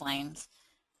with the flames.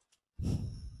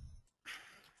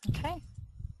 Okay.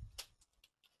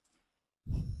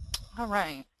 All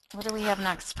right. What do we have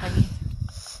next, Peggy?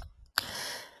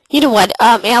 You know what,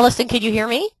 Allison, could you hear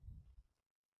me?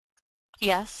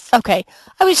 Yes. Okay.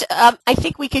 I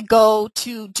think we could go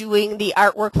to doing the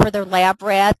artwork for their lab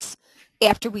rats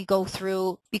after we go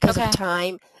through, because of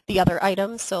time, the other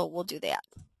items, so we'll do that.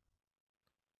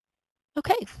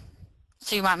 Okay.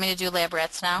 So you want me to do lab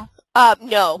rats now?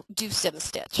 No, do sim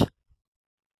stitch.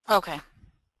 Okay.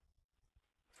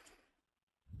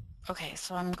 Okay,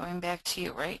 so I'm going back to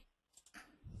you, right?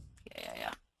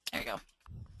 Yeah. There you go.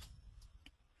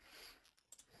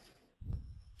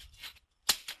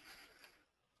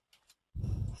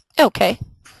 Okay.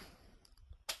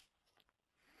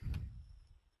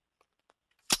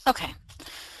 Okay.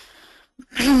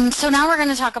 So now we're going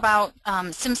to talk about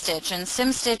SimStitch, and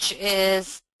SimStitch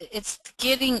is it's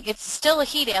still a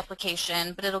heat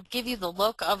application, but it'll give you the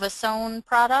look of a sewn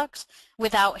product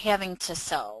without having to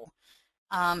sew.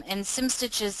 And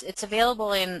SimStitch it's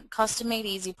available in custom-made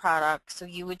easy products, so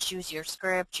you would choose your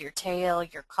script, your tail,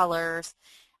 your colors,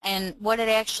 and what it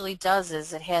actually does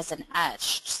is it has an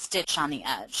etched stitch on the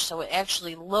edge, so it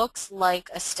actually looks like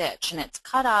a stitch, and it's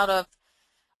cut out of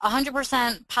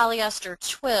 100% polyester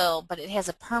twill, but it has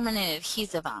a permanent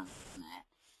adhesive on it.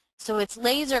 So it's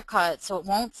laser cut, so it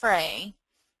won't fray,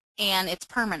 and it's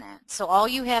permanent. So all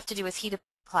you have to do is heat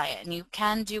apply it, and you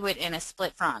can do it in a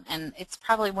split front, and it's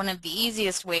probably one of the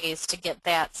easiest ways to get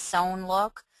that sewn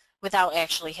look without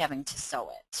actually having to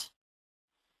sew it.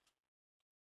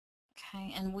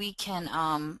 Okay, and we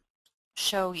can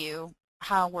show you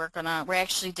how we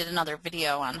actually did another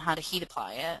video on how to heat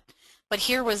apply it. But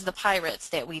here was the pirates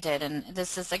that we did, and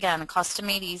this is again a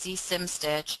custom-made easy sim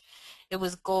stitch. It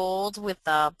was gold with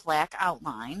a black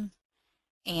outline,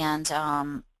 and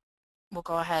we'll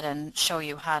go ahead and show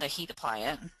you how to heat apply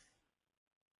it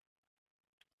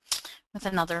with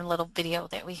another little video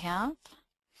that we have.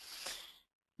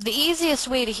 The easiest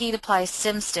way to heat apply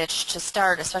sim stitch to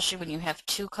start, especially when you have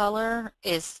two color,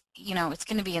 is it's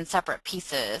going to be in separate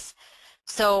pieces.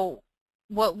 So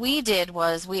what we did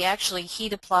was we actually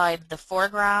heat applied the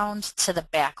foreground to the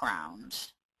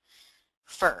background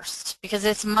first, because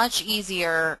it's much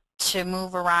easier to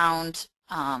move around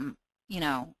 4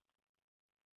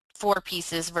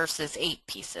 pieces versus 8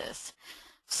 pieces.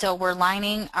 So we're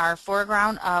lining our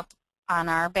foreground up on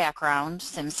our background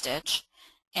sim stitch,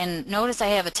 and notice I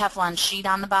have a Teflon sheet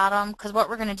on the bottom, because what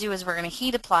we're going to do is we're going to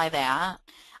heat apply that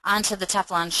onto the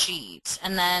Teflon sheet,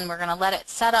 and then we're going to let it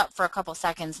set up for a couple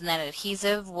seconds, and that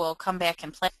adhesive will come back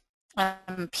and play.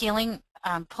 I'm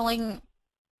pulling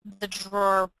the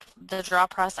draw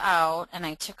press out, and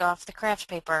I took off the craft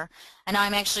paper, and now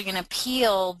I'm actually going to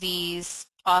peel these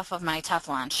off of my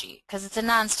Teflon sheet, because it's a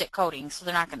non-stick coating, so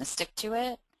they're not going to stick to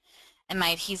it, and my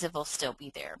adhesive will still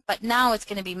be there. But now it's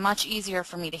going to be much easier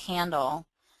for me to handle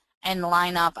and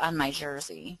line up on my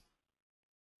jersey.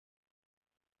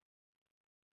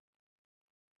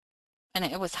 And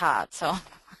it was hot, so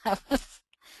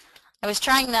I was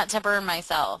trying not to burn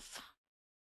myself,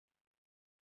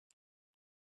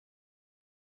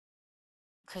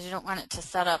 because you don't want it to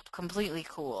set up completely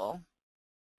cool.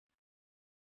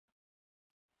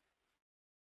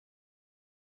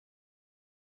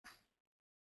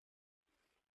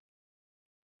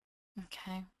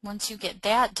 Okay, once you get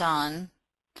that done,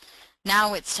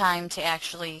 now it's time to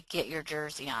actually get your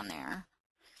jersey on there.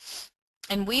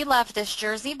 And we left this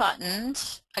jersey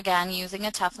buttoned, again, using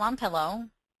a Teflon pillow.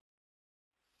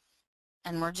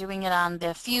 And we're doing it on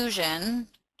the fusion,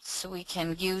 so we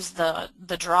can use the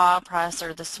draw press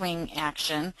or the swing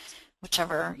action,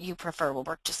 whichever you prefer will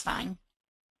work just fine.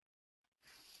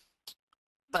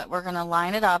 But we're going to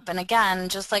line it up, and again,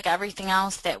 just like everything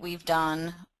else that we've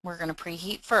done, we're going to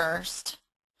preheat first.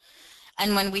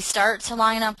 And when we start to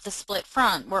line up the split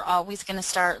front, we're always going to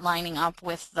start lining up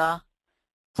with the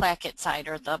placket side,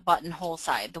 or the buttonhole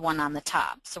side, the one on the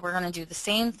top. So we're going to do the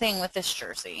same thing with this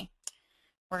jersey.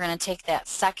 We're going to take that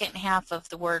second half of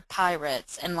the word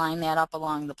pirates and line that up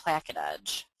along the placket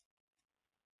edge.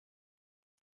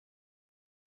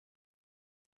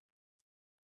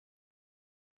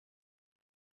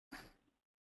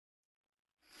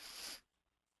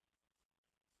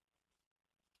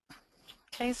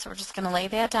 Okay, so we're just going to lay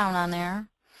that down on there,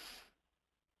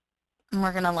 and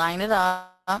we're going to line it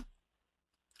up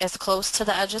as close to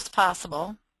the edge as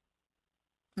possible.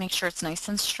 Make sure it's nice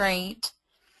and straight.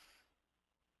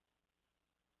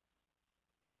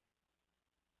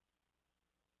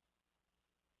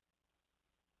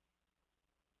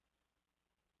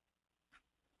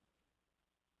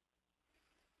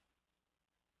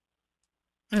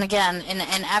 And again, in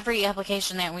every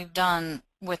application that we've done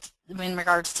in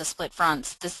regards to split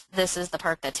fronts, this is the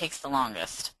part that takes the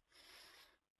longest.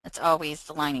 It's always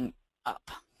the lining up.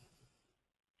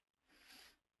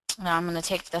 Now I'm going to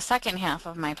take the second half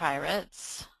of my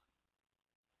pirates,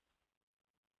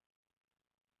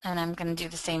 and I'm going to do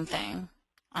the same thing.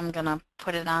 I'm going to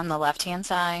put it on the left-hand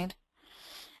side.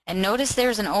 And notice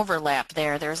there's an overlap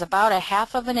there. There's about a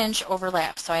 1/2 of an inch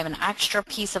overlap, so I have an extra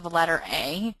piece of letter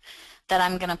A that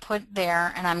I'm going to put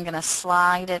there, and I'm going to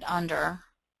slide it under.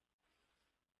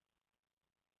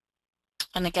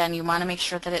 And again, you want to make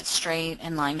sure that it's straight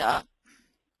and lined up.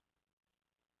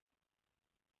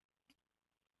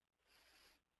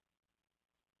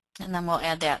 And then we'll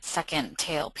add that second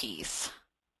tail piece.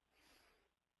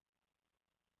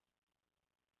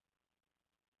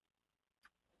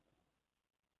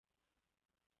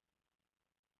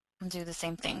 And do the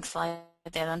same thing, slide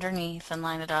that underneath and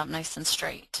line it up nice and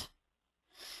straight.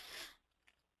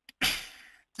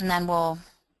 And then we'll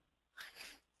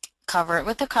cover it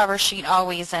with a cover sheet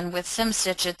always, and with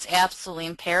SimStitch it's absolutely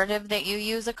imperative that you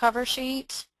use a cover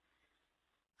sheet.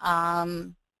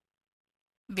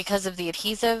 Because of the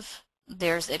adhesive,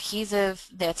 there's adhesive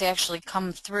that's actually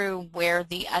come through where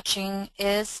the etching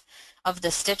is of the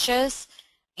stitches,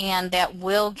 and that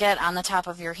will get on the top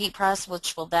of your heat press,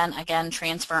 which will then again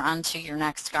transfer onto your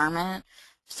next garment.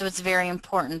 So it's very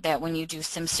important that when you do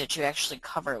SimStitch you actually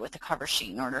cover it with a cover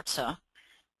sheet in order to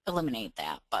eliminate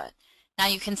that. But now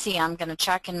you can see I'm going to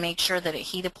check and make sure that it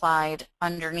heat applied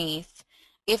underneath.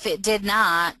 If it did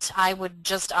not, I would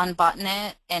just unbutton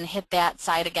it and hit that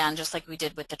side again, just like we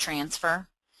did with the transfer.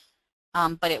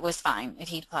 But it was fine. It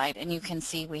heat applied, and you can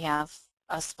see we have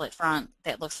a split front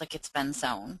that looks like it's been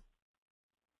sewn.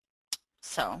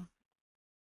 So,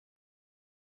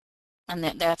 and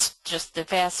that's just the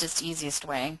fastest, easiest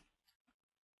way.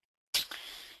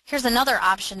 Here's another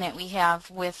option that we have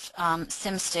with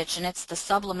SimStitch, and it's the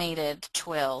sublimated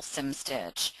twill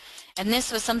SimStitch. And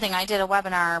this was something I did a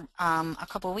webinar a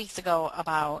couple of weeks ago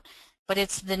about, but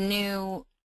it's the new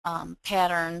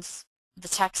patterns, the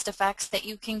text effects that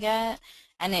you can get,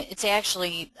 and it's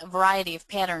actually a variety of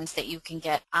patterns that you can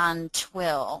get on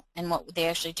twill. And what they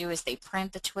actually do is they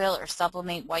print the twill or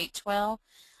sublimate white twill,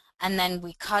 and then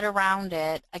we cut around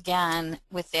it again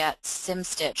with that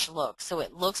SimStitch look. So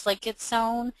it looks like it's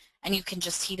sewn, and you can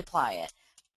just heat apply it.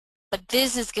 But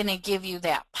this is going to give you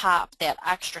that pop, that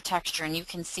extra texture, and you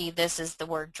can see this is the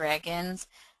word dragons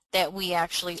that we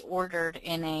actually ordered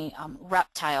in a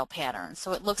reptile pattern.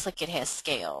 So it looks like it has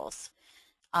scales.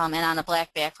 And on a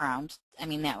black background, I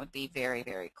mean, that would be very,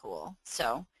 very cool.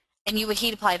 So, and you would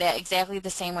heat apply that exactly the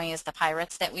same way as the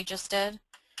pirates that we just did.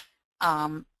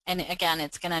 And again,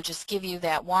 it's going to just give you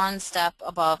that one step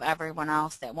above everyone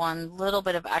else, that one little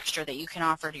bit of extra that you can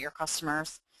offer to your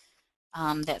customers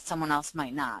that someone else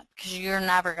might not, because you're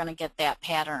never going to get that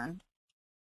pattern,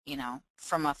 you know,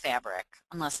 from a fabric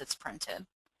unless it's printed.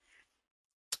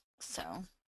 So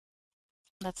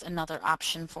that's another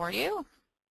option for you.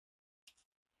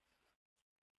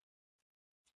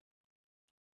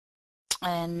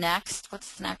 And next,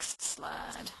 what's the next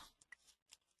slide?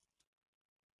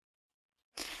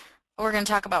 We're going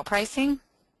to talk about pricing.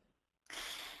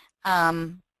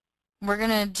 We're going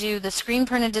to do the screen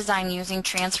printed design using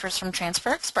transfers from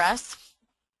Transfer Express.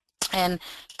 And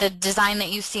the design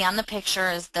that you see on the picture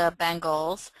is the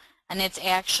Bengals, and it's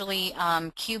actually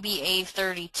QBA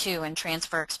 32 in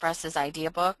Transfer Express's idea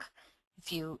book,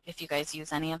 if you guys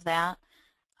use any of that.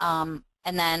 And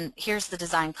then here's the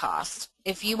design cost.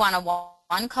 If you want a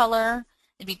one color,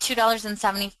 it'd be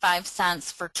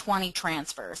 $2.75 for 20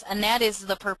 transfers, and that is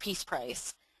the per piece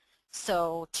price.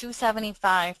 So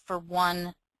 $2.75 for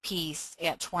one piece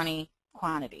at 20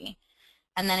 quantity.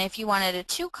 And then if you wanted a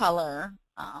two color,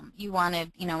 you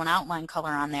wanted, you know, an outline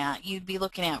color on that, you'd be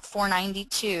looking at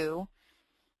 $4.92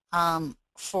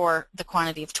 for the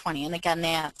quantity of 20. And again,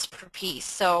 that's per piece.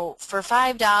 So for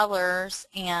 $5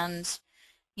 and,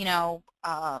 you know,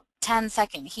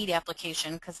 10-second heat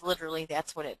application, because literally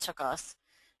that's what it took us,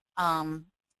 a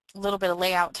little bit of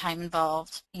layout time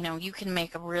involved, you know, you can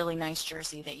make a really nice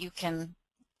jersey that you can,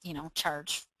 you know,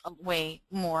 charge way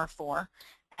more for,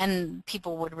 and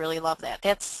people would really love that.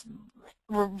 That's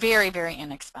a very, very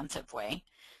inexpensive way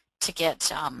to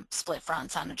get split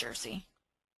fronts on a jersey.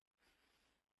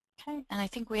 Okay, and I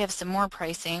think we have some more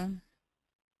pricing.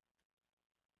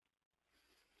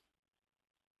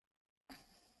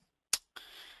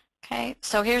 Okay,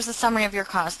 so here's the summary of your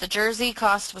cost. The jersey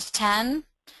cost was $10.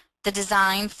 The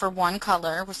design for one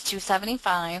color was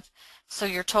 $2.75. So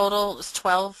your total is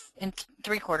 12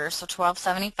 3/4, so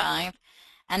 $12.75.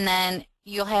 And then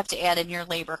you'll have to add in your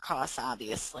labor costs,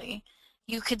 obviously.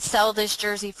 You could sell this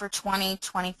jersey for $20,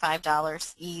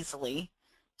 $25 easily.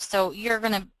 So you're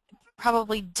going to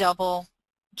probably double,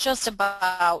 just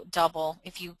about double,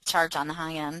 if you charge on the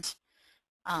high end,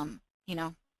 you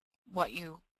know, what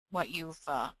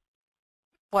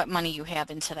money you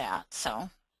have into that. So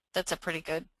that's a pretty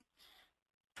good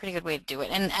way to do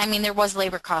it. And I mean, there was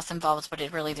labor costs involved, but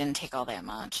it really didn't take all that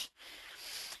much.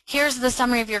 Here's the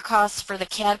summary of your costs for the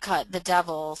CAD cut, the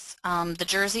Devils. The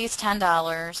jersey is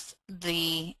 $10.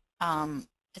 It's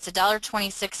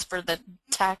 $1.26 for the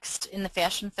text in the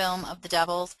fashion film of the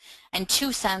Devils, and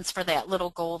 2 cents for that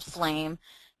little gold flame,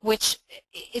 which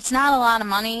it's not a lot of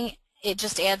money. It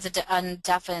just adds a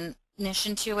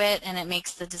definition to it, and it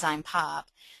makes the design pop.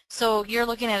 So you're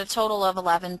looking at a total of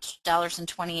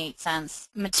 $11.28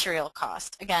 material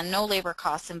cost. Again, no labor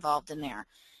costs involved in there.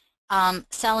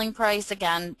 Selling price,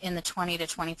 again, in the $20 to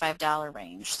 $25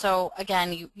 range. So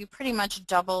again, you pretty much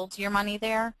doubled your money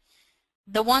there.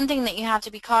 The one thing that you have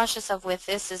to be cautious of with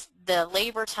this is the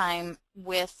labor time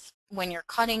with when you're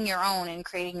cutting your own and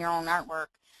creating your own artwork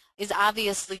is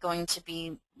obviously going to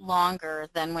be longer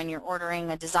than when you're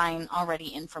ordering a design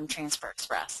already in from Transfer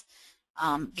Express,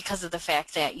 because of the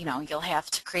fact that, you know, you'll have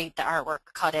to create the artwork,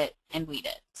 cut it, and weed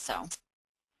it. So.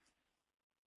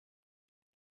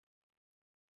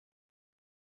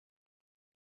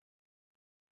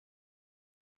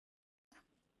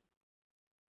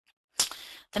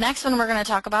 The next one we're going to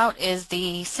talk about is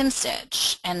the sim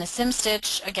stitch, and the sim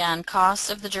stitch, again,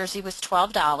 cost of the jersey was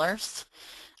 $12.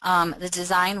 The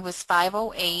design was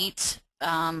 $5.08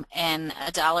 and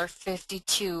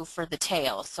 $1.52 for the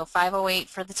tail. So $5.08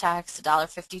 for the text,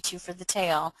 $1.52 for the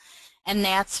tail, and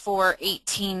that's for a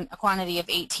quantity of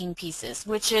 18 pieces,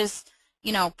 which is,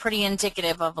 you know, pretty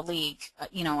indicative of a league,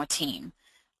 you know, a team.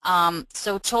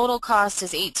 So total cost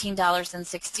is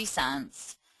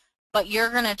 $18.60. But you're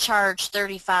going to charge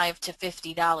 $35 to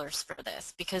 $50 for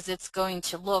this because it's going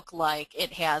to look like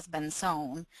it has been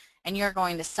sewn, and you're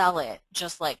going to sell it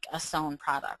just like a sewn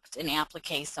product, an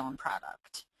applique sewn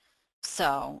product.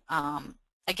 So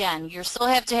again, you still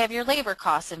have to have your labor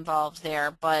costs involved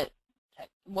there, but it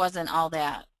wasn't all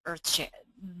that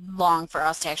long for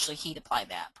us to actually heat apply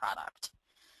that product.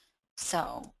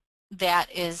 So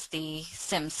that is the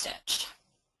sim stitch.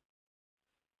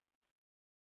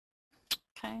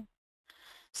 Okay.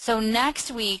 So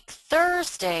next week,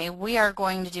 Thursday, we are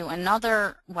going to do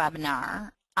another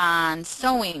webinar on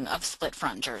sewing of split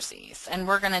front jerseys. And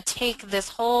we're going to take this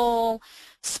whole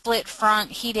split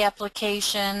front heat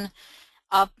application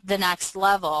up the next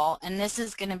level. And this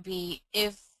is going to be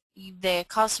if the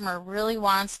customer really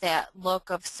wants that look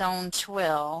of sewn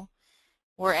twill,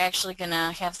 we're actually going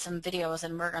to have some videos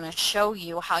and we're going to show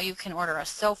you how you can order a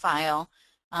sew file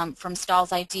from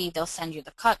Stall's ID. They'll send you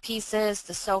the cut pieces,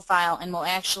 the sew file, and we'll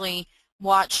actually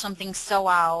watch something sew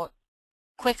out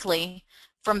quickly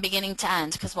from beginning to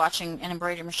end, because watching an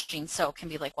embroidery machine sew can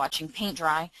be like watching paint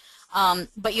dry.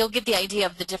 But you'll get the idea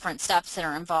of the different steps that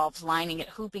are involved: lining it,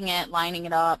 hooping it, lining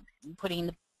it up, putting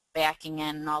the backing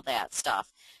in, and all that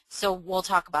stuff. So we'll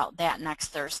talk about that next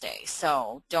Thursday.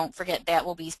 So don't forget, that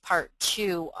will be part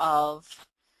 2 of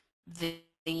the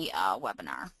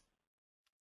webinar.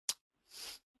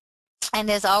 And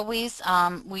as always,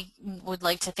 we would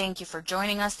like to thank you for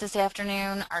joining us this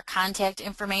afternoon. Our contact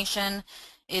information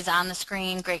is on the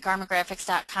screen.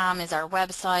 GreatGarmentGraphics.com is our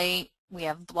website. We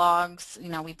have blogs. You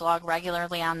know, we blog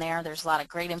regularly on there. There's a lot of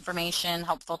great information,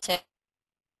 helpful tips.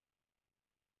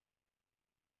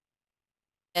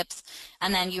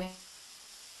 And then you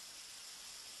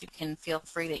can feel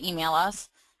free to email us,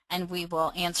 and we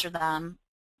will answer them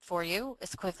for you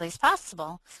as quickly as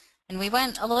possible. And we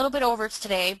went a little bit over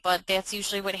today, but that's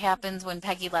usually what happens when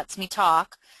Peggy lets me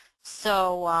talk.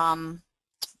 So,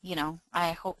 you know,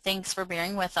 thanks for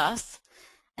bearing with us,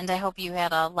 and I hope you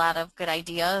had a lot of good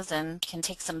ideas and can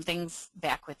take some things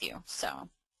back with you. So,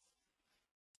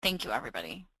 thank you,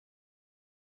 everybody.